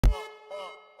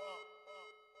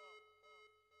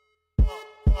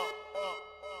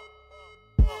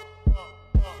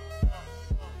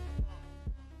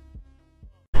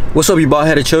What's up, you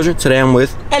bald-headed children? Today I'm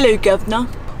with... Hello, Governor.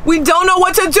 We don't know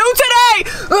what to do today!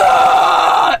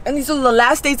 And these are the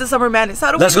last days of Summer Madness.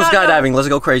 How do Let's we go skydiving. Let's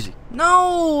go crazy.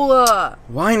 No.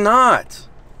 Why not?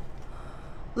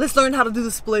 Let's learn how to do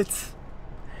the splits.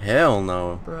 Hell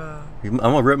no. Bruh. I'm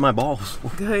gonna rip my balls.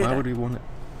 Good. Why would we want it?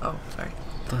 Oh, sorry.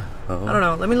 I don't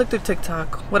know. Let me look through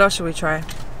TikTok. What else should we try?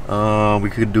 We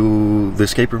could do the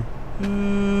escape room.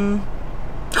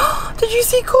 Did you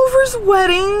see Culver's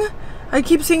wedding? I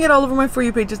keep seeing it all over my For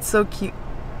You page. It's so cute.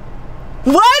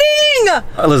 Wedding!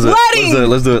 Let's do it. Wedding!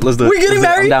 Let's do it. We're getting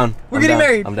married? I'm down. We're getting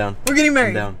married. I'm down. We're getting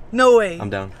married. I'm down. No way. I'm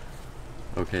down.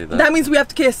 Okay. That means we have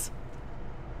to kiss.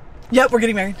 Yep, we're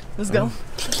getting married. Let's go.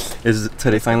 Is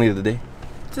today finally the day?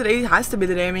 Today has to be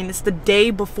the day. I mean, it's the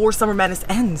day before Summer Madness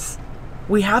ends.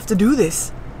 We have to do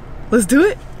this. Let's do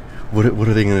it. What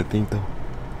are they gonna think though?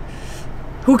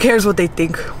 Who cares what they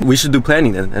think? We should do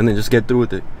planning then, and then just get through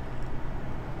with it.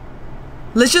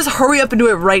 Let's just hurry up and do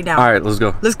it right now. All right, let's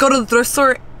go. Let's go to the thrift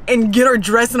store and get our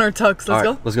dress and our tux. Let's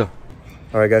go. Let's go.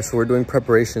 All right, guys. So we're doing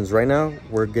preparations right now.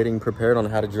 We're getting prepared on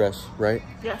how to dress, right?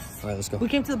 Yes. All right, let's go. We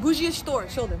came to the bougiest store.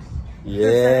 Show them.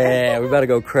 Yeah, we about to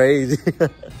go crazy. All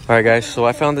right, guys. So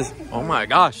I found this. Oh my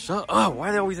gosh! Shut up! Why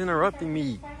are they always interrupting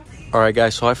me? All right,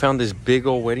 guys. So I found this big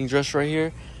old wedding dress right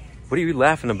here. What are you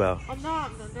laughing about? I'm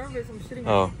not. I'm nervous. I'm shitting.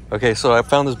 Oh, okay. So I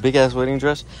found this big ass wedding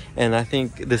dress, and I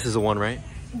think this is the one, right?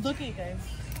 Look at you guys.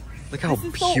 Look how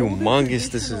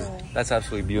humongous this is. That's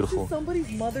absolutely beautiful. This is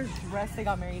somebody's mother's dress they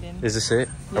got married in. Is this it?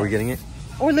 Yes. Are we getting it?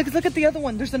 Or look at the other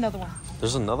one. There's another one.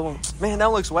 There's another one? Man,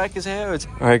 that looks whack as hell.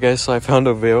 All right, guys. So I found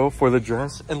a veil for the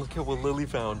dress, and look at what Lily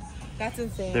found. That's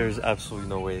insane. There's absolutely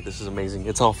no way. This is amazing.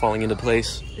 It's all falling into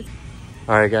place.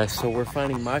 All right, guys. So we're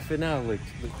finding my fit now. Look,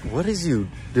 what is you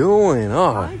doing?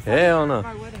 Oh, hell no.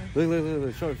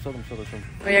 Look. Show them.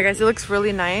 Oh yeah, guys. It looks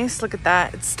really nice. Look at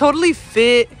that. It's totally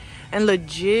fit and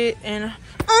legit, and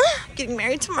getting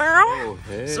married tomorrow. Oh,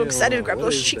 so excited to grab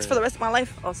those cheeks for the rest of my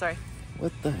life. Oh, sorry.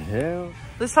 What the hell?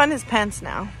 Let's find his pants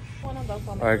now.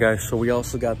 All right, guys. So we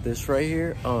also got this right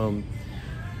here.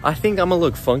 I think I'm gonna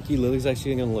look funky. Lily's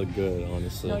actually gonna look good,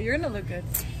 honestly. No, you're gonna look good.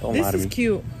 This is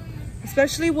cute,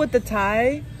 especially with the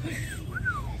tie.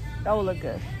 That will look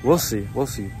good. We'll see.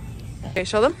 Okay,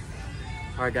 show them.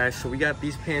 All right, guys. So we got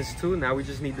these pants too. Now we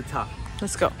just need the top.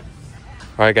 Let's go.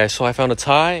 All right, guys, so I found a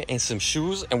tie and some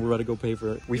shoes, and we're about to go pay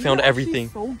for it. We found everything.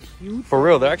 So cute. For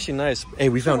real, they're actually nice. Hey,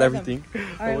 we found everything.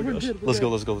 All right, we're good. Let's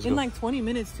go. In like 20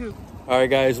 minutes, too. All right,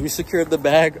 guys, we secured the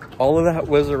bag. All of that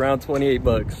was around 28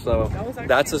 bucks, so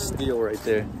that's a steal right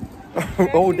there.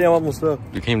 Oh, damn, almost up.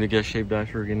 We came to get shaved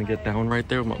dash. We're gonna get that one right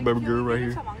there with my baby girl right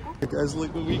here. Hey, guys,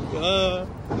 look what we got.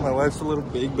 My wife's a little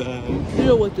big bag.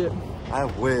 Deal with it. I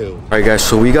will. All right, guys,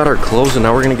 so we got our clothes, and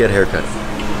now we're gonna get a haircut.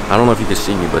 I don't know if you can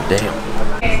see me, but damn.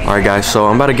 All right, guys, so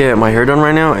I'm about to get my hair done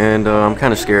right now, and I'm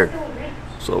kind of scared.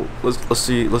 So let's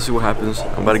see what happens.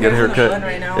 I'm about to get a haircut.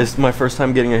 It's my first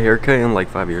time getting a haircut in like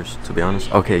 5 years, to be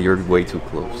honest. Okay, you're way too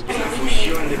close. All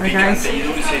right, guys,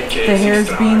 the hair's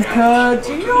being cut.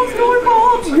 Jingo's going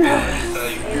bald.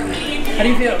 How do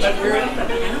you feel?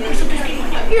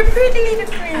 You're pretty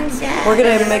little princess. We're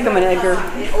gonna make him an Edgar.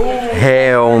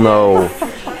 Hell no.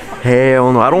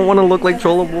 Hell no. I don't want to look like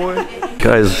Cholo Boy.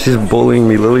 Guys, she's bullying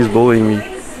me. Lily's bullying me.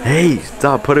 Hey,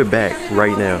 stop. Put it back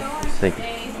right now. Thank you.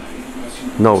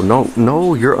 No.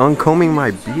 You're uncombing my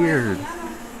beard.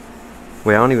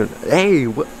 Wait, I don't even... Hey,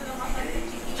 what?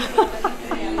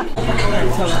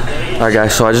 Alright,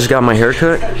 guys. So I just got my hair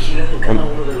cut.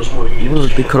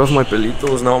 They cut off my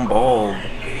pelitos. Now I'm bald.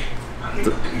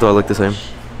 Do I look the same?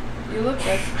 You look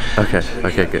good. Okay,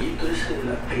 good.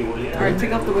 Alright,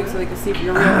 take off the wig so they can see if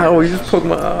you're real. Ow, you just poked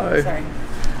my eye. Sorry.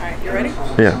 Alright, you ready?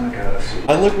 Yeah.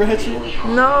 I look ratchet?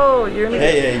 No, you're in the...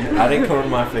 Hey, I didn't cover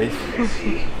my face.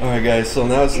 Alright, guys, so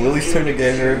now it's Lily's turn to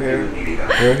get her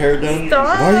hair done.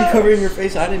 Stop. Why are you covering your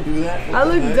face? I didn't do that. I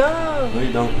look dumb. No,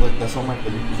 you don't. Look, that's all my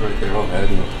pelitos right there. Oh,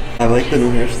 I like the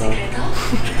new hairstyle.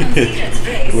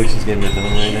 Look, she's getting it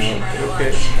done right now.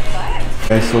 Okay.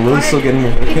 Guys, so Lily's still getting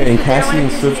her haircut, and Cassie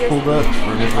and Swift pulled up.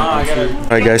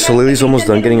 Alright, guys, so Lily's almost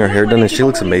done getting her hair done, and she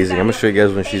looks amazing. I'm gonna show you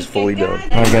guys when she's fully done.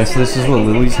 Alright, guys, so this is what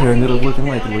Lily's hair ended up looking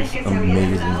like. It looks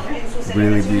amazing.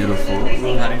 Really beautiful.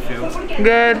 How do you feel?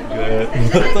 Good.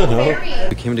 What the hell?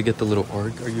 We came to get the little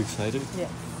arc. Are you excited? Yeah.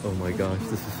 Oh my gosh,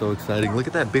 this is so exciting. Look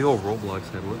at that big old Roblox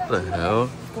head. What the hell?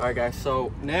 Alright, guys,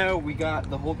 so now we got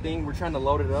the whole thing. We're trying to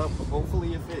load it up.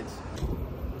 Hopefully it fits.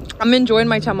 I'm enjoying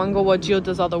my chamango while Gio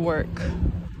does all the work.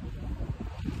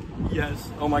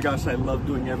 Yes. Oh my gosh, I love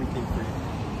doing everything for you.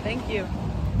 Thank you.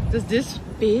 Does this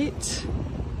fit? It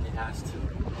has to.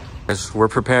 Guys, we're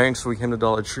preparing, so we came to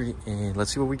Dollar Tree, and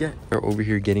let's see what we get. We're over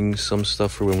here getting some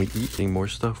stuff for when we eat, getting more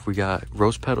stuff. We got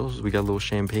rose petals, we got little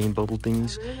champagne bubble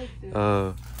things.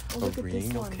 A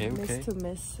ring, okay.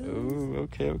 Ooh,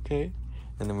 okay.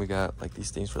 And then we got like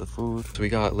these things for the food. So we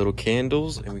got little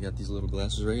candles, and we got these little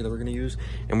glasses right here that we're gonna use.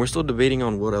 And we're still debating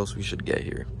on what else we should get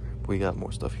here. We got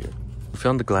more stuff here. We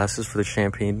found the glasses for the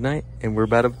champagne tonight, and we're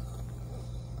about to...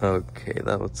 Okay,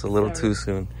 that was a little too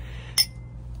soon.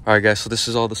 All right, guys, so this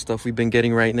is all the stuff we've been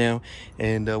getting right now,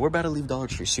 and we're about to leave Dollar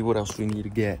Tree, see what else we need to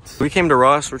get. We came to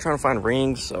Ross. We're trying to find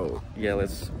rings, so yeah,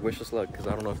 let's wish us luck, because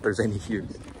I don't know if there's any here.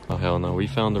 Oh, hell no. We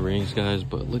found the rings, guys,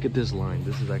 but look at this line.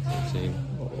 This is actually insane.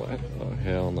 What? Oh,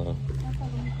 hell no.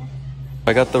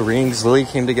 I got the rings. Lily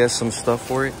came to get some stuff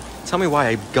for it. Tell me why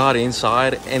I got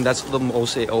inside, and that's the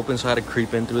most it open, so I had to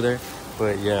creep in through there.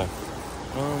 But yeah,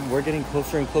 we're getting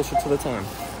closer and closer to the time.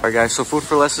 All right, guys, so Food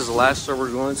for Less is the last store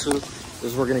we're going to.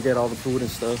 This is where we're gonna get all the food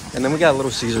and stuff. And then we got Little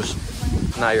Caesars.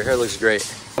 Nah, your hair looks great.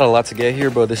 Got a lot to get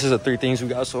here, but this is the 3 things we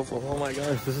got so far. Oh my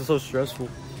gosh, this is so stressful.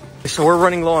 So we're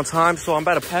running low on time, so I'm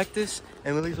about to pack this.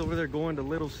 And Lily's over there going to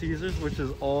Little Caesars, which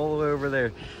is all the way over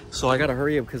there. So I gotta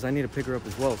hurry up because I need to pick her up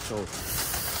as well. So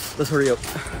let's hurry up.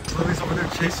 Lily's over there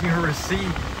chasing her receipt.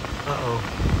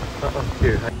 Uh-oh.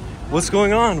 Here. What's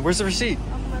going on? Where's the receipt?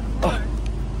 Oh.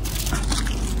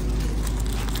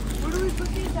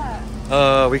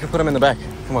 We can put them in the back.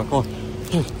 Come on.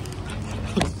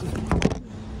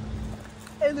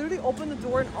 I literally opened the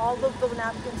door and all of the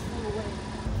napkins flew away.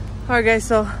 All right, guys,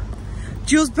 so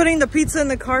Gio's putting the pizza in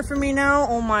the car for me now.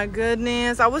 Oh my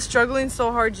goodness. I was struggling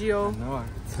so hard, Gio. No, I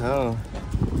can tell.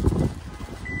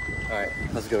 All right,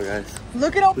 let's go, guys.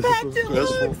 Look at how packed it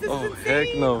looks. This oh, is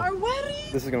heck no. Our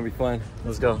wedding. This is going to be fun.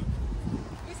 Let's go.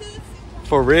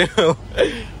 For real.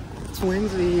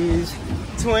 Twinsies.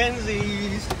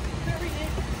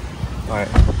 All right,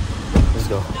 let's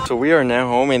go. So we are now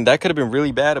home, and that could have been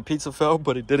really bad. A pizza fell,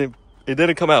 but it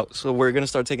didn't come out. So we're gonna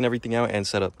start taking everything out and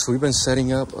set up. So we've been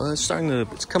setting up.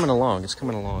 It's coming along.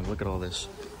 Look at all this.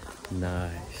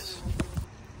 Nice.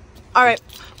 All right,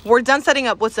 we're done setting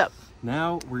up. What's up?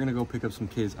 Now we're gonna go pick up some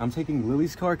kids. I'm taking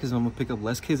Lily's car because I'm gonna pick up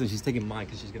less kids, and she's taking mine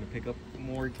because she's gonna pick up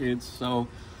more kids. So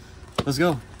let's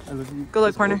go. I love you. Good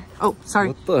luck, partner. Oh, sorry.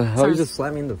 What the hell? You just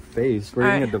slapped me in the face. We're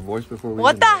getting a divorce before we...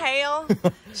 What the hell?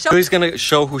 Lily's gonna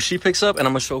show who she picks up, and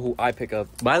I'm gonna show who I pick up.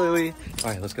 Bye, Lily. All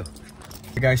right, let's go.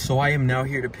 Hey, guys, so I am now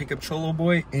here to pick up Cholo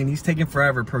Boy, and he's taking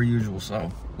forever per usual,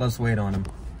 so let's wait on him.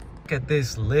 Look at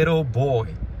this little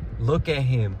boy. Look at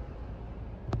him.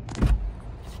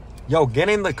 Yo, get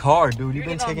in the car, dude. You've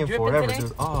been taking forever,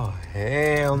 dude. Oh,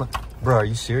 hell no. Bro, are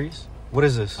you serious? What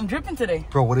is this? I'm dripping today.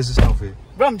 Bro, what is this outfit?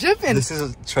 Bro, I'm dripping. This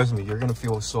is, trust me, you're gonna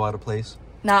feel so out of place.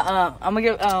 Nah, I'm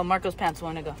gonna get Marco's pants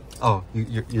when I go. Oh,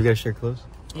 you guys share clothes?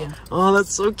 Yeah. Oh,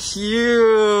 that's so cute.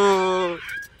 All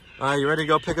right, you ready to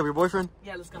go pick up your boyfriend?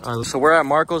 Yeah, let's go. All right, so we're at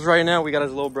Marco's right now. We got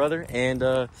his little brother, and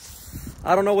I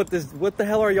don't know what the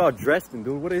hell are y'all dressed in,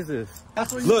 dude? What is this?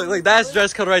 Look, that's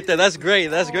dress code right there. That's great.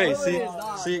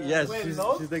 See, yes, she's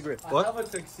great. What? I have a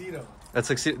tuxedo. A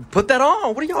tuxedo. Put that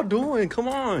on. What are y'all doing? Come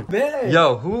on. Bed.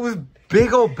 Yo, whose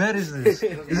big old bed is this?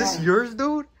 Is this yours,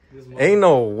 dude? Ain't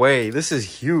no way. This is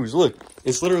huge. Look,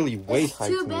 it's literally waist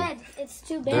height. It's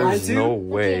too bad. There's no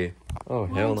way. Oh,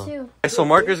 hell no. So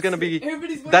Marco's gonna be,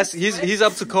 he's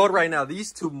up to code right now.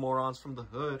 These two morons from the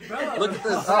hood. Look at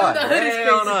this. Oh,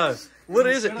 hell no. What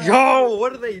is it? Yo,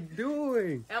 what are they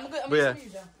doing? All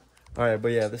right,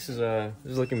 but yeah, this is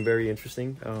looking very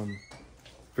interesting.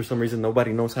 For some reason,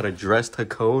 nobody knows how to dress to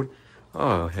code.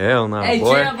 Oh, hell no, hey,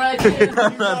 boy.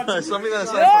 No, something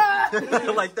that's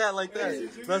like that.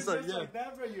 That's like,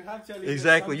 yeah.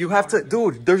 Exactly. You have to,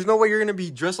 dude, there's no way you're going to be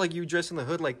dressed like you dress in the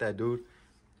hood like that, dude.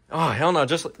 Oh, hell no.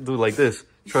 Just, dude, like this.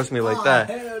 Trust me, like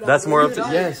that. That's more up to,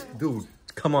 yes, dude.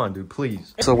 Come on, dude,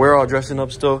 please. So we're all dressing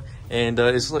up still, and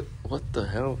it's like, what the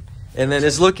hell? And then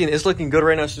it's looking good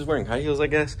right now. She's wearing high heels, I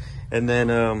guess. And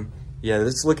then, yeah,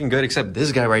 it's looking good, except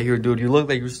this guy right here, dude. You look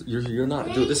like you're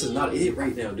not, dude. This is not it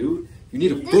right now, dude. You need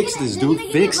to fix this, dude.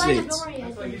 Fix it. That's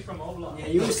why he's from O-Block. Yeah,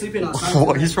 you were sleeping outside.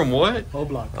 What? He's from what?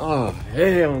 O-Block. Oh,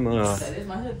 hell no.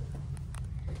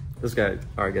 This guy,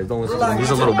 all right, guys, don't listen to him. He's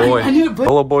a little boy.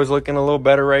 Cholo Boy's looking a little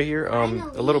better right here. A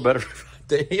little better.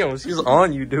 Damn, she's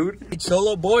on you, dude. Hey,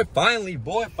 Cholo Boy, finally,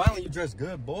 you dressed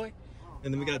good, boy.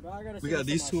 And then we got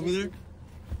these two over there.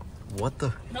 What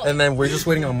the? And then we're just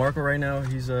waiting on Marco right now.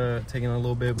 He's taking a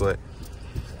little bit, but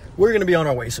we're gonna be on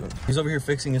our way soon. He's over here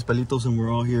fixing his palitos, and we're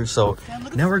all here. So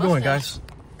now we're going, guys.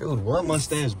 Dude, what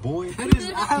mustache, boy?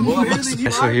 What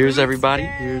mustache? So here's everybody.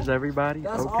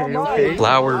 Okay.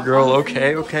 Flower girl.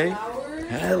 Okay.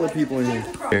 Hella people in here.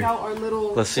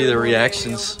 Let's see the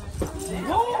reactions.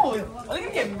 Are they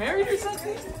gonna get married or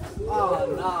something?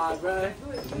 Oh, nah, bro.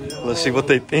 Let's see what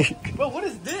they think. Bro, what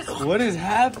is this? What is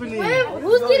happening? Wait,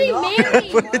 who's getting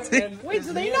married? Wait,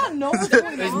 do they not know what's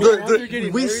going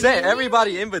on? We sent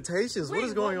everybody invitations. What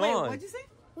is going on? What'd you say?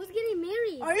 Who's getting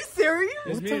married? Are you serious?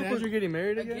 Is me and Andrew getting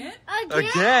married again?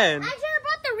 Again? I should have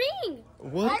brought the ring.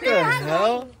 What the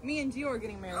hell? Me and Gio are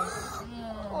getting married.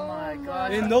 Oh my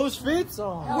god. In those fits?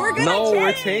 Oh. We're gonna No,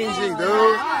 we're change. changing, dude.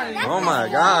 Oh my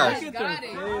gosh.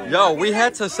 Yo, we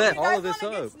had to set all of this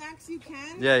up. Snacks you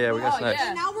can. Yeah, we got snacks.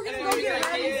 And now we're gonna go get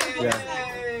ready. Yeah.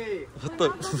 What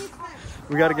the?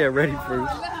 We gotta get ready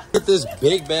first. Get this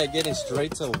big bag getting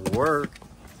straight to work.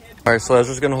 All right, so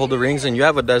Ezra's gonna hold the rings, and you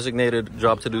have a designated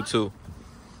job to do too.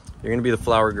 You're gonna be the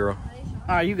flower girl.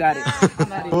 All right, you got it.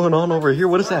 What's going on over here?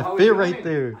 What is that fit right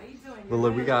there? But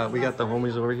look, we got the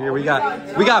homies over here. We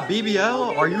got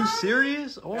BBL. Are you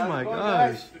serious? Oh my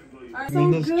gosh.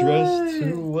 Nina's dressed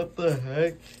too. What the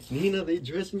heck? Nina, they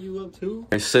dressing you up too?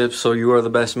 Hey, Sips, so you are the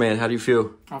best man. How do you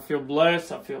feel? I feel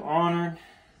blessed. I feel honored.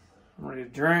 I'm ready to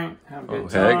drink. Have a good Oh,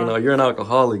 time. heck no. You're an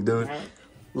alcoholic, dude.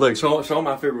 Look, show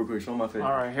my fit real quick. Show my fit.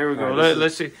 All right, here we go. All right,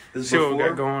 Let's see what we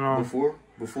got going on.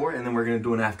 Before, and then we're gonna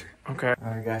do an after. Okay.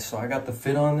 All right, guys. So I got the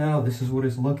fit on now. This is what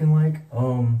it's looking like.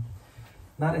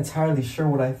 Not entirely sure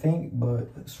what I think, but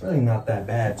it's really not that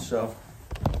bad. So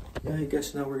yeah, I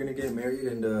guess now we're gonna get married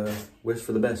and wish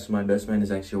for the best. My best man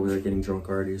is actually over there getting drunk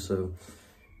already. So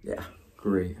yeah,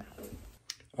 great.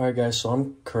 All right, guys. So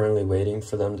I'm currently waiting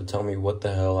for them to tell me what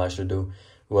the hell I should do,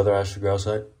 whether I should go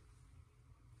outside.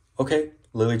 Okay.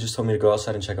 Lily just told me to go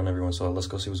outside and check on everyone, so let's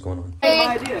go see what's going on.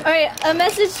 All right, a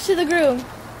message to the groom.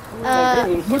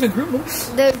 Who's the groom?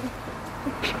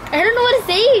 I don't know what to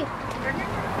say.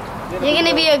 You're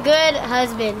gonna be a good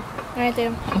husband. All right,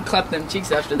 there. I'll clap them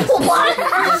cheeks after this. What the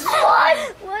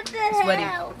Sweaty.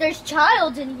 hell? There's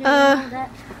child in here.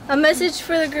 A message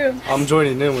for the groom. I'm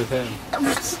joining in with him.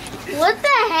 What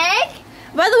the heck?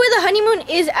 By the way, the honeymoon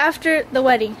is after the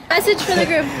wedding. Message for the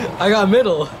groom. I got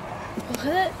middle.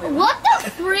 What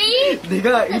the freak? They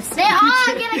all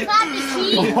gonna clap the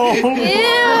cheek.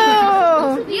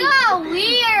 Ew. You are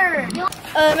weird.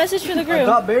 Message for the groom.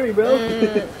 got Barry, bro.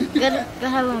 Gotta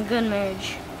have a good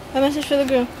marriage. A message for the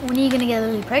groom. When are you gonna get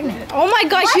Lily pregnant? Oh my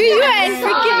gosh, you and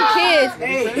freaking kids.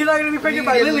 Hey, he's not gonna be pregnant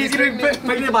by Lily. He's gonna be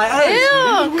pregnant by us.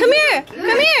 Ew, come here.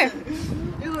 Come here.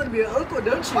 You want to be an uncle,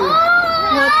 don't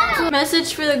you?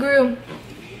 Message for the groom.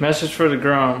 Message for the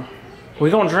groom. We're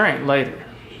gonna drink later,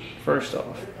 first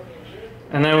off,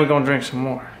 and then we're gonna drink some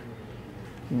more.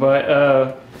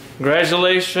 But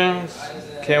congratulations.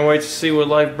 Can't wait to see what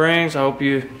life brings. I hope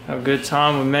you have a good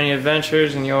time with many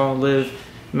adventures and you all live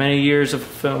many years of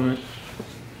fulfillment.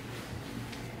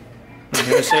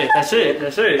 That's it.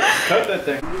 Cut that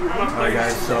thing. Alright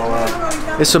guys, so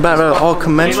it's about to all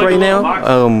commence right now.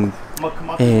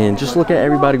 And just look at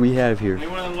everybody we have here.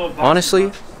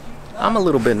 Honestly, I'm a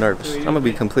little bit nervous. I'm gonna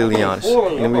be completely honest.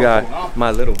 And then we got my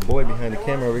little boy behind the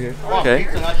camera over here. Okay.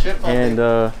 And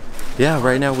yeah,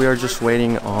 right now we are just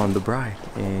waiting on the bride.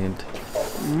 And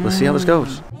let's see how this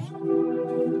goes.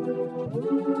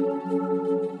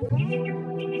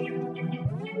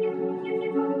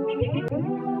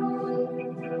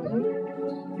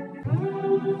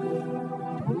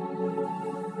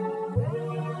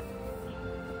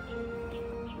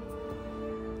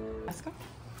 Let's go.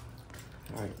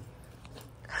 Alright.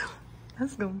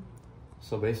 Let's go.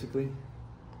 So basically,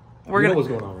 We're gonna. what's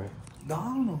going on, right? No, I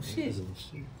don't know shit.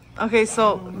 Okay,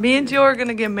 so me and Gio are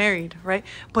gonna get married, right?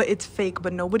 But it's fake,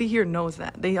 but nobody here knows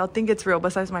that. They all think it's real,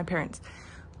 besides my parents.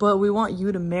 But we want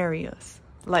you to marry us.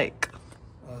 Like,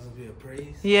 Oh, this will be a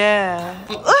praise. yeah.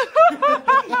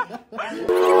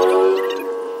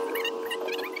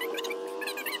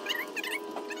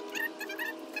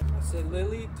 I said,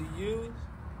 Lily, do you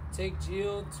take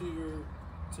Gio to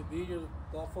be your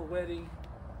lawful wedding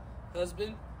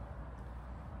husband?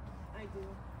 I do.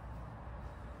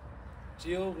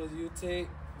 Gio, will you take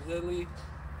Lily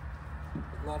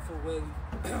lawful wedding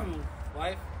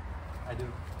wife? I do.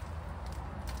 You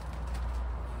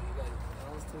got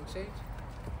dollars to exchange?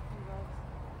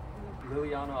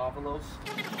 Liliana Avalos.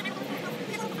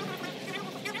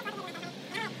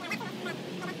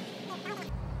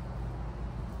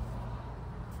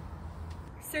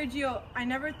 Sergio, I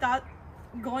never thought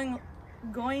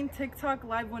going TikTok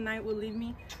live one night would lead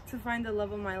me to find the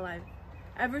love of my life.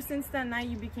 Ever since that night,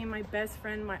 you became my best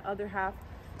friend, my other half,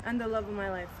 and the love of my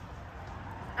life.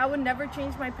 I would never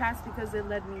change my past because it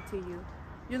led me to you.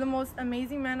 You're the most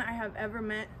amazing man I have ever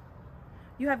met.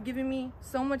 You have given me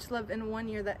so much love in 1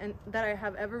 year that I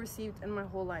have ever received in my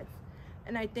whole life.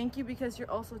 And I thank you because you're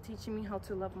also teaching me how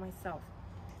to love myself.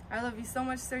 I love you so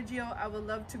much, Sergio. I would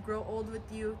love to grow old with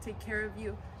you, take care of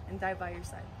you, and die by your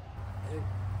side. Hey,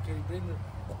 can you bring the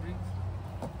rings?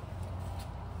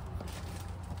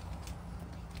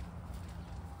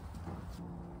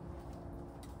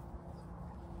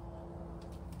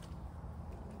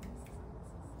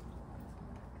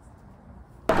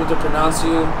 To pronounce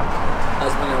you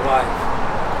husband and wife.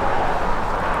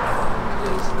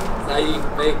 Now you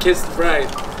may kiss the bride.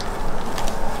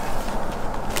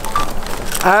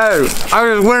 Hey,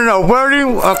 I just went to a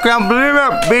wedding. I can't believe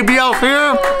it. BBL's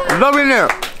here. Loving it.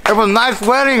 It was a nice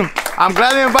wedding. I'm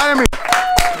glad they invited me.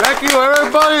 Thank you,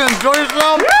 everybody. Enjoy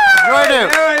yourself. Enjoyed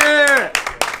it.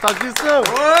 Talk to you soon.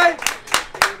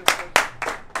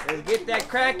 Let's get that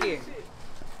cracking.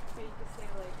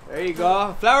 There you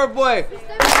go. Flower boy. Hey,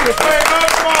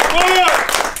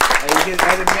 you can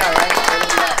edit me out, right?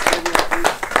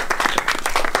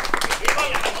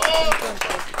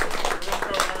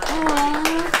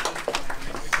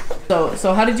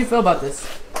 So how did you feel about this?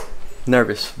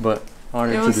 Nervous, but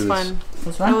honored to do this. It was fun. It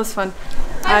was fun? It was fun.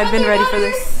 I've been ready for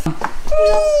this.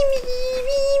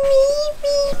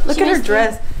 Look at her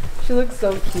dress. She looks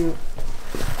so cute.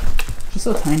 She's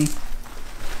so tiny.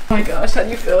 Oh my gosh, how do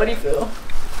you feel? What do you feel?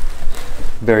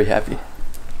 Very happy.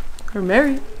 We're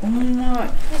married. Oh my.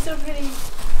 You're so pretty.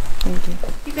 Thank you.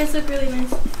 You guys look really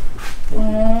nice.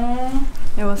 Aww.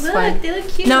 It was Look, fun. they look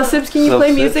cute. Now, Sips, can you So, play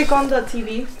Sips? music on the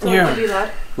TV? So Yeah. it can be loud?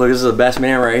 Look, this is the best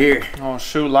man right here. Oh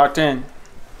shoot, locked in.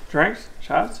 Drinks?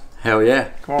 Shots? Hell yeah.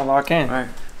 Come on, lock in. Alright.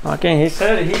 Lock in. He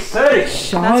said it. He said it.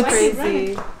 That's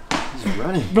crazy. He's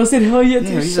running. Bro said hell yeah,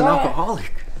 Yeah, he's an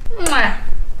alcoholic. Mwah.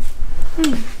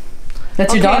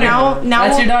 That's your Okay, daughter. now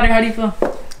That's your daughter. How do you feel?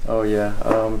 Oh yeah.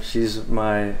 She's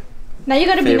my Now you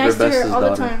gotta be favorite nice to her bestest all the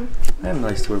daughter. time. I am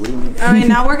nice to her. What do you mean? Alright,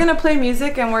 now we're gonna play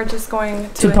music and we're just going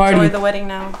to party. enjoy the wedding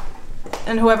now.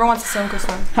 And whoever wants to sing, can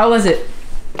sing. How was it?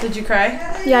 Did you cry?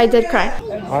 Yeah, I did cry.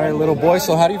 All right, little boy.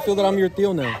 So how do you feel that I'm your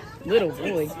Theo now? Little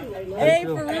boy. Hey,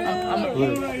 for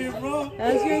real.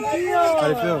 That's your deal. How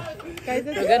do you feel? Guys,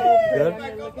 it's Good?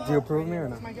 Good? Do you approve of me or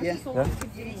not? Yeah.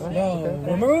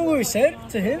 Remember what we said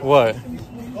to him? What?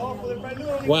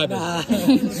 What?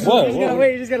 What?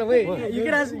 Wait, you just gotta wait. You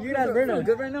can ask Bruno.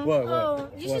 Good right now? What? Oh,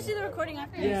 you should see the recording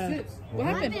after. Yeah. What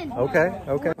happened? Okay.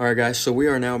 Okay. All right, guys. So we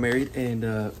are now married, and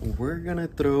we're gonna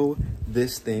throw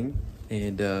this thing,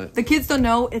 and the kids don't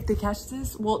know if they catch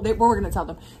this. Well, we're gonna tell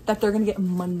them that they're gonna get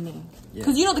money.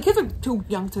 Because you know the kids are too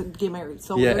young to get married.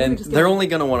 So yeah, they're and just they're only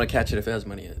gonna want to catch it if it has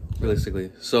money in it,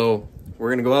 realistically. So we're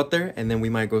gonna go out there, and then we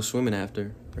might go swimming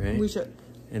after, right? We should.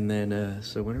 And then,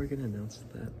 so when are we gonna announce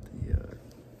that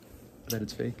that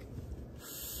it's fake?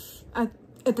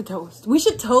 At the toast. We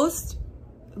should toast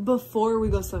before we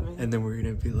go swimming. And then we're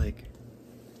gonna be like,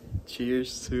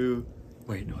 cheers to.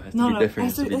 Wait, no, it has to be different. It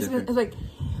has to be different. It's like,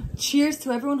 cheers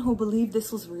to everyone who believed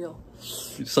this was real.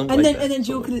 Something And like then that.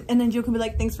 Jill can be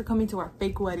like, thanks for coming to our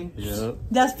fake wedding. Yeah.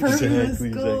 That's perfect. Exactly, Let's go.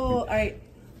 exactly. All right,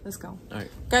 let's go. All right.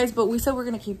 Guys, but we said we're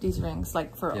gonna keep these rings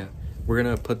like for Yeah. We're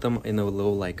gonna put them in a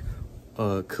little like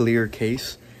clear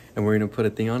case, and we're gonna put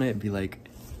a thing on it and be like,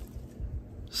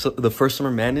 so the first Summer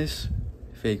Madness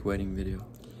fake wedding video.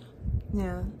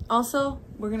 Yeah. Also,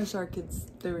 we're gonna show our kids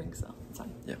the rings, so it's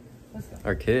fine. Yeah. Let's go.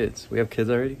 Our kids. We have kids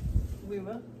already? We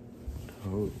will.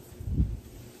 Oh.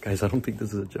 Guys, I don't think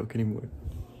this is a joke anymore.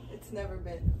 It's never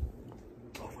been.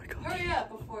 Oh my gosh. Hurry up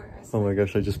before I Oh my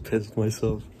gosh, I just pissed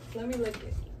myself. Let me lick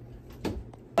it.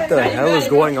 What the hell is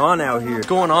going on out here? What's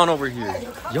going on over here?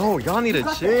 Yo, y'all need to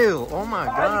chill. Oh my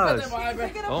gosh.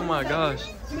 Oh my gosh.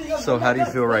 So how do you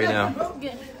feel right now?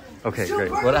 Okay,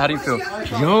 great. How do you feel?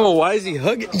 Yo, why is he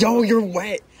hugging? Yo, you're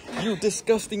wet. You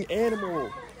disgusting animal.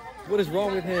 What is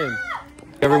wrong with him?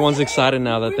 Everyone's excited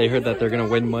now that they heard that they're gonna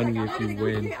win money if you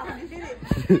win.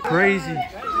 Crazy.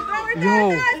 Yo,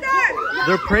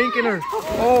 they're pranking her.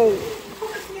 Oh.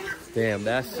 Damn,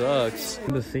 that sucks.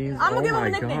 The scenes. I'm gonna Oh give him a my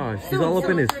nickname. gosh, she's all up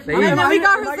in his face. And then we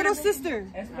got her little sister.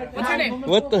 What's your name?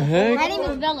 What the heck? My name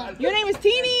is Bella. Your name is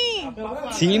Teeny.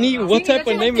 Teeny? What type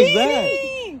of name is that?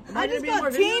 I just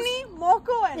got Teeny,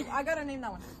 Moco, and I gotta name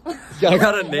that one. I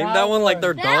gotta name that one like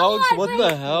they're That dogs. one, What wait.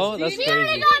 the hell? That's They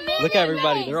crazy. got me Look at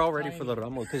everybody. names. They're all ready for the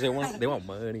Ramos because they want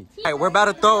money. Hey, we're about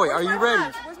to throw it. Are you ready?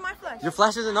 Where's my flash? Your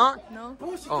flash isn't on? No.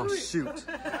 Oh shoot.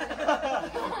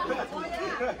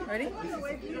 Ready?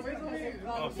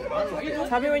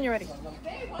 Tell me when you're ready.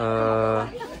 Ready. All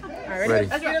right. Ready?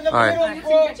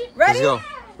 Let's go.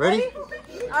 Ready?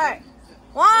 All right.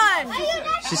 1,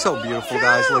 She's so beautiful,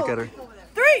 guys. Look at her.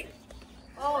 3.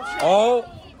 Oh.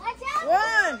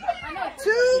 1,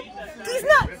 2. These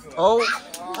nuts. Oh.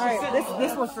 All right.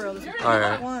 This was for real. All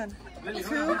right. 1,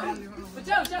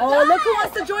 Oh, look who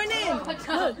wants to join in. Look.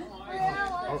 I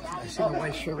see my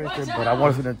white shirt right there, but I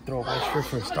wasn't gonna throw a white shirt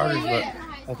for starters, but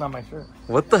that's not my shirt.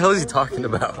 What the hell is he talking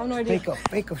about? I have no idea.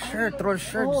 Fake a shirt, throw a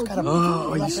shirt. Oh, just gotta.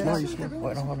 Oh, you smart, you smart.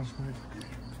 Wait, hold on.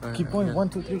 Keep going. 1,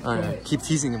 2, 3. Alright, keep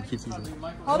teasing him, keep teasing him.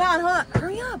 Hold on.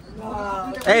 Hurry up.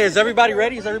 Hey, is everybody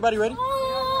ready? Is everybody ready?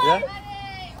 Yeah?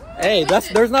 Hey,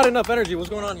 there's not enough energy. What's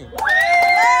going on here?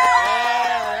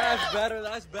 That's better,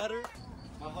 that's better.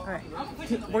 Alright,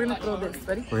 we're gonna throw this.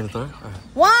 Ready? We're gonna throw it?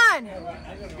 Alright.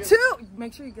 1, 2.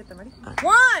 Make sure you get them ready.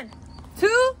 1,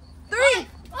 2, 3.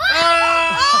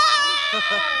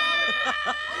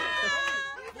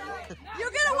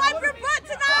 You're gonna wipe your butt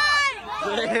tonight!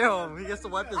 Damn, he gets to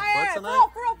wipe his butt tonight?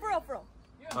 For real.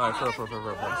 Alright, for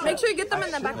real. Make sure you get them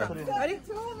in the back. Ready? 1,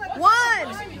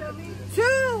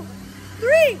 2,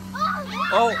 3.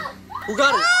 Oh, who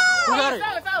got it? Who got it?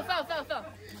 Fell.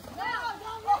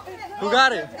 Who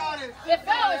got it? It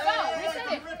fell.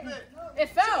 It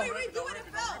fell.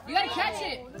 You gotta catch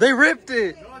it. They ripped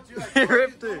it. They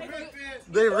ripped it.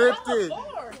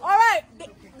 All right,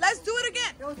 let's do it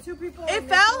again. It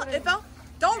fell.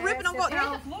 Don't rip it. Don't go.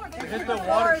 Hit the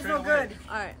water is no good.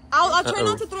 All right, I'll try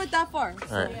not to throw it that far.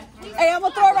 All right. Hey, I'm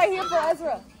gonna throw it right here for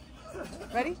Ezra.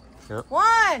 Ready? Yep.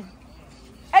 1.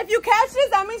 If you catch this,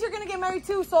 that means you're gonna get married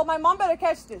too. So my mom better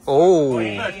catch this. Oh.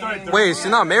 Wait, she's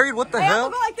not married? What the Hey, I'm hell?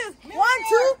 gonna go like this. 1,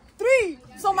 2, 3.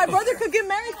 So my brother could get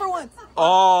married for once.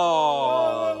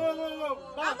 Oh. I'm gonna go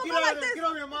like this.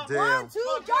 1,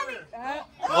 2, Johnny.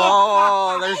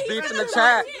 Oh, there's beef in the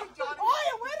chat. Oh,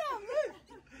 yeah, wait up. Look.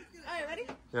 All right, ready?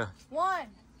 Yeah.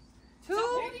 1,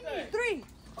 2, 3.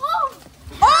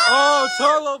 Oh,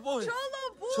 Cholo boy.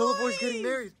 Cholo Boy's getting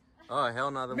married. Oh,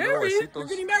 hell no. Married? You're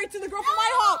getting married to the girl from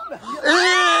IHOP.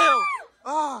 Ew.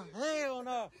 Oh, hell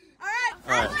no. All right.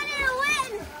 I wanted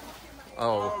to win.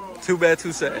 Oh, too bad,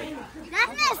 too sad. That's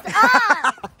messed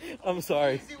up. I'm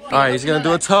sorry. All right, he's gonna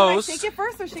do a toast. Shake it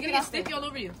first or shake it after? Sticky all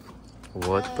over you.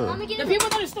 What the? The people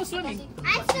that are still swimming.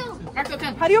 I'm still. Marco,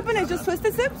 come. How do you open it? Just twist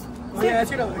it, Sips? Yeah,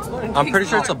 it's gonna explode. I'm pretty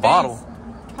sure it's a bottle.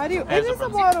 How do you? It is a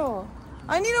bottle.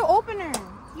 I need an opener.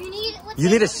 You need. You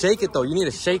need to shake it though. You need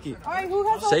to shake it. All right, who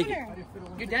has Shake opener?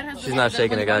 Your dad has. She's not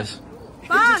shaking it, guys.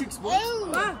 Fine.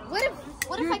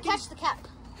 What if I catch the cap?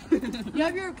 You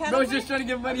have your cat. Bro's just trying to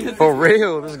get money. For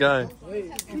real, this guy.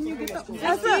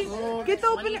 That's it. Get the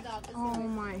opener. Oh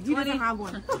my, he doesn't have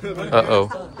one. Uh-oh.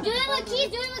 Do it with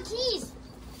keys.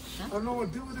 I don't know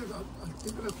what to do with it. I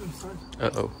think that's inside.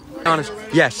 Uh-oh. Honest.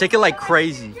 Yeah, shake it like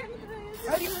crazy.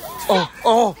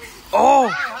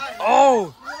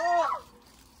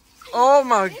 Oh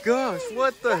my gosh,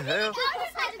 what the hell?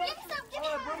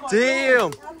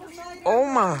 Damn. Oh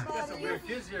my.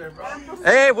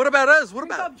 Hey, what about us? What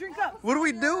about? Drink up. What are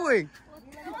we doing?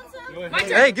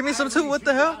 Hey, give me some too. What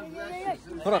the hell?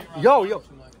 Hold on. Yo.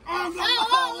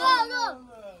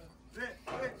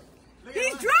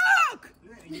 He's drunk.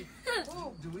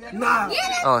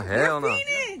 Oh hell no.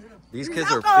 These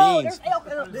kids are fiends.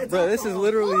 Bro, this is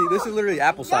literally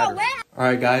apple cider. All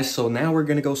right, guys. So now we're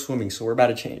gonna go swimming. So we're about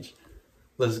to change.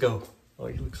 Let's go. Oh,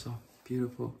 you look so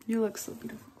beautiful. You look so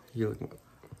beautiful. You look.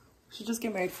 Should just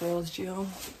get married for us, Gio.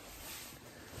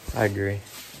 I agree.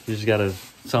 You just gotta.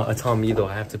 It's on me though.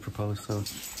 I have to propose. So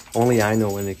only I know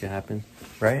when it can happen,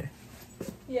 right?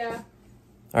 Yeah.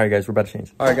 All right, guys. We're about to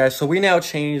change. All right, guys. So we now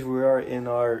changed. We are in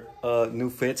our new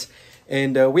fits,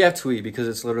 and we have to eat because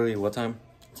it's literally what time?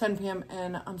 10 p.m.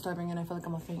 and I'm starving and I feel like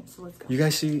I'm gonna faint. So let's go. You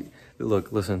guys see?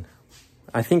 Look, listen.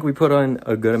 I think we put on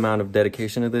a good amount of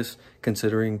dedication to this,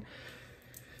 considering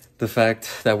the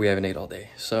fact that we haven't ate all day.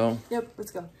 So. Yep.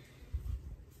 Let's go.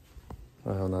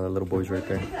 Oh no, that little boy's right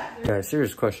there. Guys,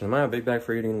 serious question. Am I a big bag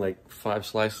for eating like 5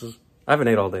 slices? I haven't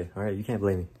ate all day. All right, you can't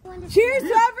blame me. Cheers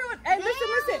to everyone. Hey, listen.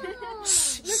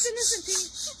 Listen,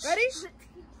 team. Ready?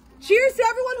 Cheers to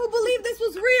everyone who believed this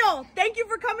was real. Thank you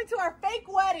for coming to our fake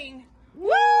wedding. Woo!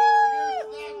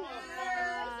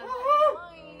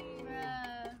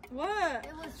 What?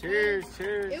 Cheers.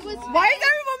 Why is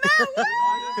everyone mad?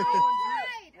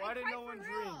 Why didn't no one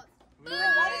drink?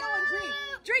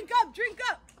 Drink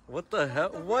up. What the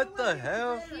hell? What the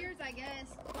hell? Cheers, I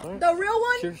guess. The real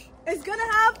one Cheers. is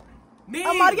gonna have a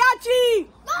mariachi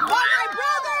by my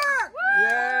brother.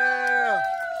 Yeah.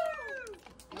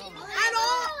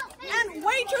 And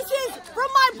waitresses from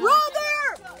my brother.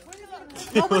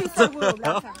 Nobody said woo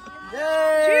last time.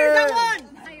 Cheers, everyone.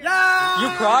 You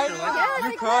cried?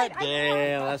 Yes, You cried?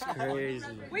 Damn, that's crazy.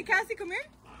 Wait, Cassie, come here.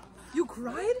 You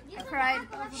cried? I cried.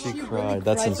 She cried.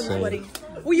 That's insane.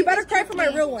 Well, you better cry for my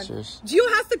real one. Cheers. Gio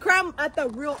has to cry at the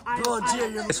real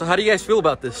island. So how do you guys feel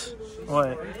about this?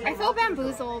 What? I feel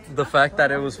bamboozled. The fact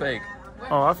that it was fake.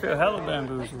 Oh, I feel hella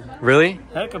bamboozled. Really?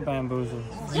 Heck of bamboozled.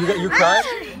 You cried?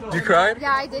 You cried?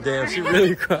 Yeah, I did. Damn, she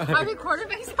really cried. I recorded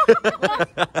myself.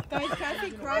 Guys,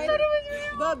 Cassie cried.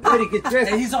 Ready, get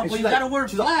dressed. And he's all, well, you gotta wear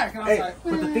black. And I was like,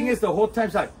 But the thing is, the whole time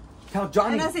she's like, tell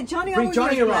Johnny. And I said, Johnny, bring always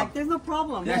Johnny wears around. black. There's no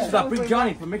problem. Yeah, she's like, bring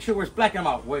Johnny, but make sure he wears black. And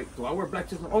I'm like, wait, do I wear black?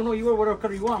 Just oh no, you wear whatever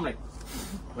color you want. I'm like,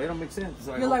 well, it don't make sense.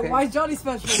 You're like, why is Johnny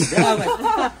special? Yeah, I'm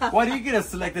like, why do you get a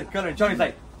selected color? And Johnny's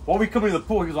like, while we come to the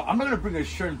pool, he's like, I'm not gonna bring a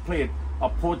shirt and play a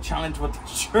pool challenge with the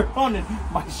shirt on and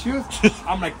my shoes.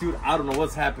 I'm like, dude, I don't know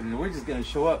what's happening. We're just gonna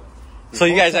show up. So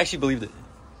you guys actually believed it?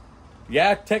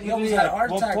 Yeah, He technically, almost had a at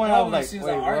heart one attack, point bro, I when was he like,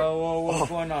 sees wait, the art. whoa, what's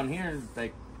going on here? And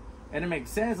like, and it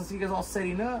makes sense. I see you guys all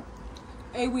setting up.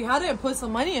 Hey, we had to put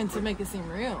some money in to make it seem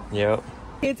real. Yep.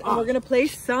 Kids, and we're gonna play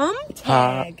some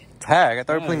tag. Tag? I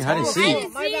thought we were playing hide and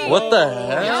seek. What the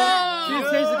heck? She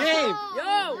just changed the game.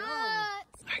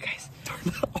 Alright, guys.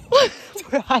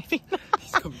 We're hiding.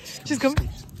 She's coming.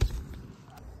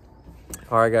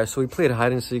 Alright guys, so we played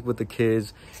hide and seek with the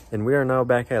kids and we are now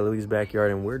back at Lily's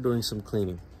backyard and we're doing some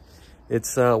cleaning.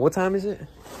 It's what time is it?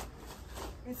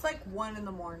 It's like 1 in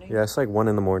the morning. Yeah, it's like 1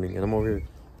 in the morning and I'm over here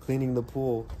cleaning the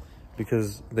pool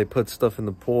because they put stuff in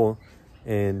the pool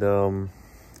and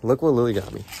look what Lily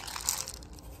got me.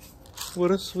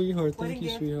 What a sweetheart. Thank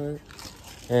you, sweetheart.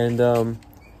 And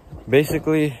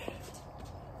basically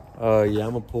yeah,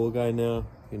 I'm a pool guy now,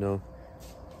 you know.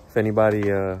 If anybody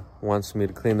wants me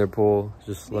to clean their pool,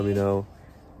 just let me know.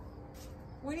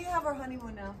 We need to have our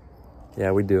honeymoon now.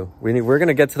 Yeah, we do. We're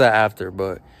gonna get to that after,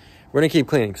 but we're gonna keep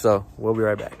cleaning, so we'll be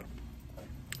right back.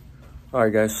 All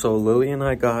right, guys. So Lily and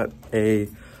I got a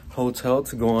hotel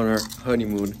to go on our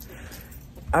honeymoon.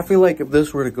 I feel like if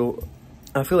this were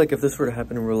to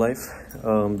happen in real life,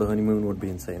 the honeymoon would be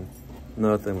insane.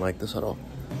 Nothing like this at all,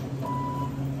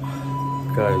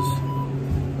 guys.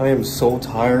 I am so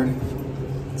tired.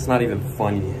 It's not even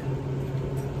funny.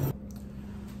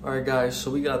 All right, guys, so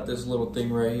we got this little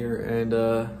thing right here and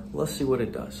let's see what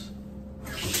it does.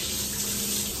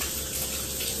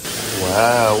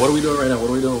 Wow, what are we doing right now? What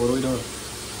are we doing?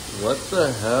 What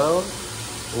the hell?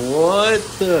 What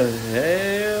the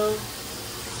hell?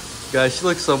 Guys, she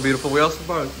looks so beautiful. We also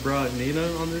brought Nina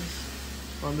on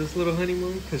this little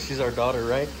honeymoon because she's our daughter,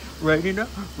 right? Right, Nina?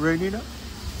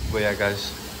 But yeah,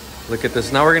 guys. Look at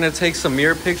this. Now we're going to take some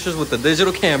mirror pictures with the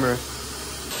digital camera.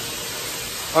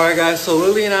 All right, guys. So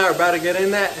Lily and I are about to get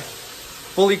in that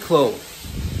fully clothed.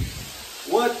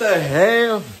 What the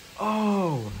hell?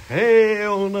 Oh,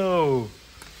 hell no.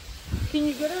 Can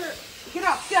you get her? Get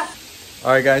up, get up.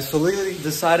 All right, guys. So Lily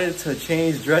decided to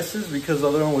change dresses because the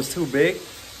other one was too big.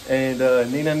 And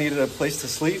Nina needed a place to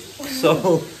sleep.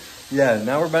 So, yeah,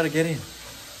 now we're about to get in.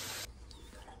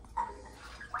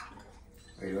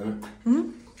 Are you doing it? Mm-hmm.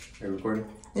 Are you recording?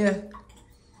 Yeah.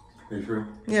 Are you sure?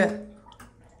 Yeah.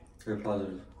 You're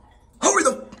positive. Hurry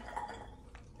the.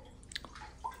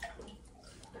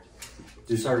 Did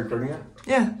you start recording yet?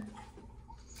 Yeah.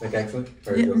 Like actually?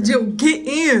 Yeah. Joe, get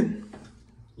in.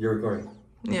 You're recording?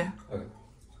 Yeah. Okay.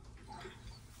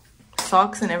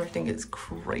 Socks and everything is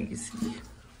crazy.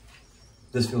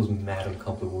 This feels mad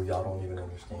uncomfortable. Y'all don't even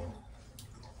understand.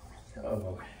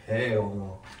 Oh, hell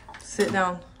no. Sit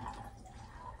down.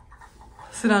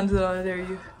 Sit down, there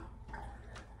you.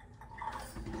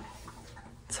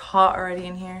 It's hot already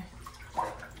in here.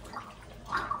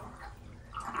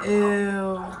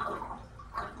 Ew.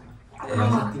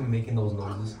 Imagine making those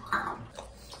noises.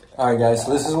 Alright guys,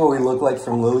 so this is what we look like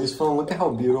from Lily's phone. Look at how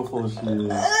beautiful she is.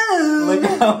 Look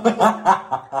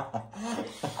how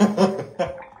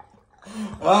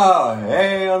oh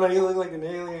hell no, you look like an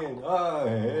alien. Oh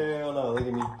hell no, look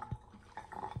at me.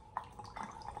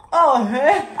 Oh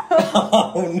hell.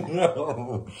 Oh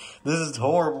no. This is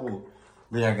horrible.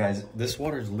 But yeah guys, this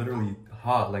water is literally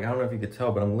hot. Like I don't know if you could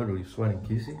tell, but I'm literally sweating.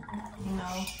 Can you see?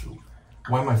 No.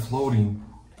 Why am I floating?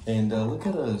 And look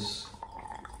at us.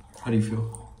 How do you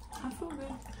feel? I feel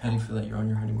good. How do you feel that you're on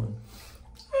your honeymoon?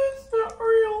 It's not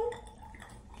real.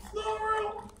 It's not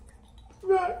real.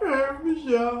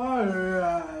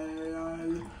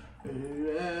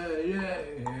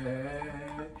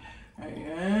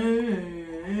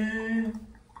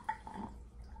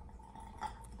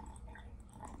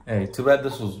 Hey, too bad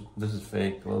this is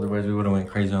fake. Well, otherwise we would have went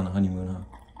crazy on the honeymoon, huh?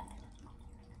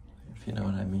 If you know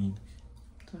what I mean.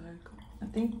 I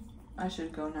think I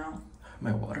should go now.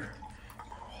 My water.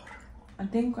 I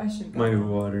think I should go. My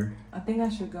water. I think I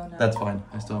should go now. That's fine.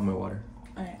 I still have my water.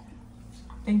 Alright.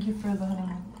 Thank you for the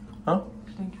honeymoon. Huh?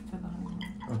 Thank you for the honeymoon.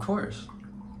 Of course.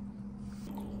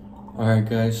 Alright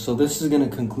guys, so this is gonna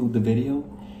conclude the video.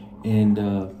 And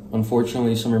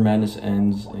unfortunately Summer Madness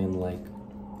ends in like,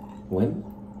 when?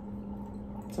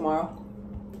 Tomorrow.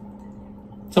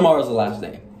 tomorrow's the last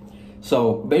day.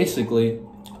 So basically,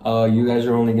 you guys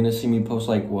are only gonna see me post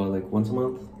like once a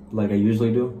month, like I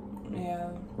usually do. Yeah.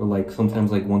 Or like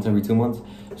sometimes like once every 2 months.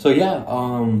 So yeah,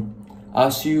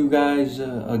 I'll see you guys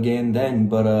again then.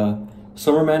 But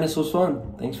Summer Madness was fun.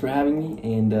 Thanks for having me.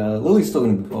 And Lily's still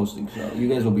gonna be posting, so you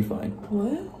guys will be fine.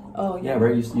 What? Oh yeah. Yeah,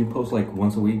 right. You post like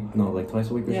once a week? No, like twice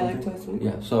a week or something. Yeah, like twice a week.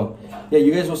 Yeah. So yeah,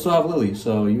 you guys will still have Lily,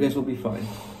 so you guys will be fine.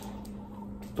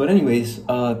 But anyways,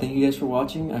 thank you guys for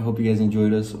watching. I hope you guys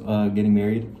enjoyed us getting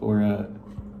married. Or are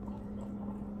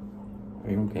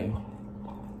you okay?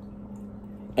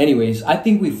 Anyways, I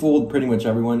think we fooled pretty much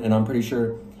everyone, and I'm pretty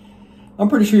sure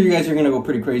you guys are gonna go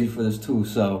pretty crazy for this too.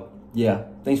 So yeah,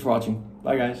 thanks for watching.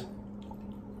 Bye guys.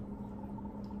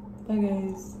 Bye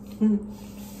guys.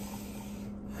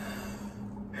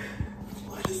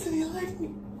 Why doesn't he like me?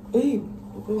 Hey,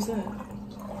 what was that?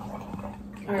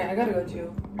 Alright, I gotta go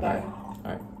too. Bye.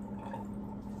 Alright.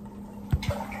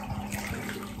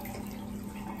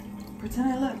 Pretend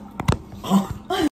I left.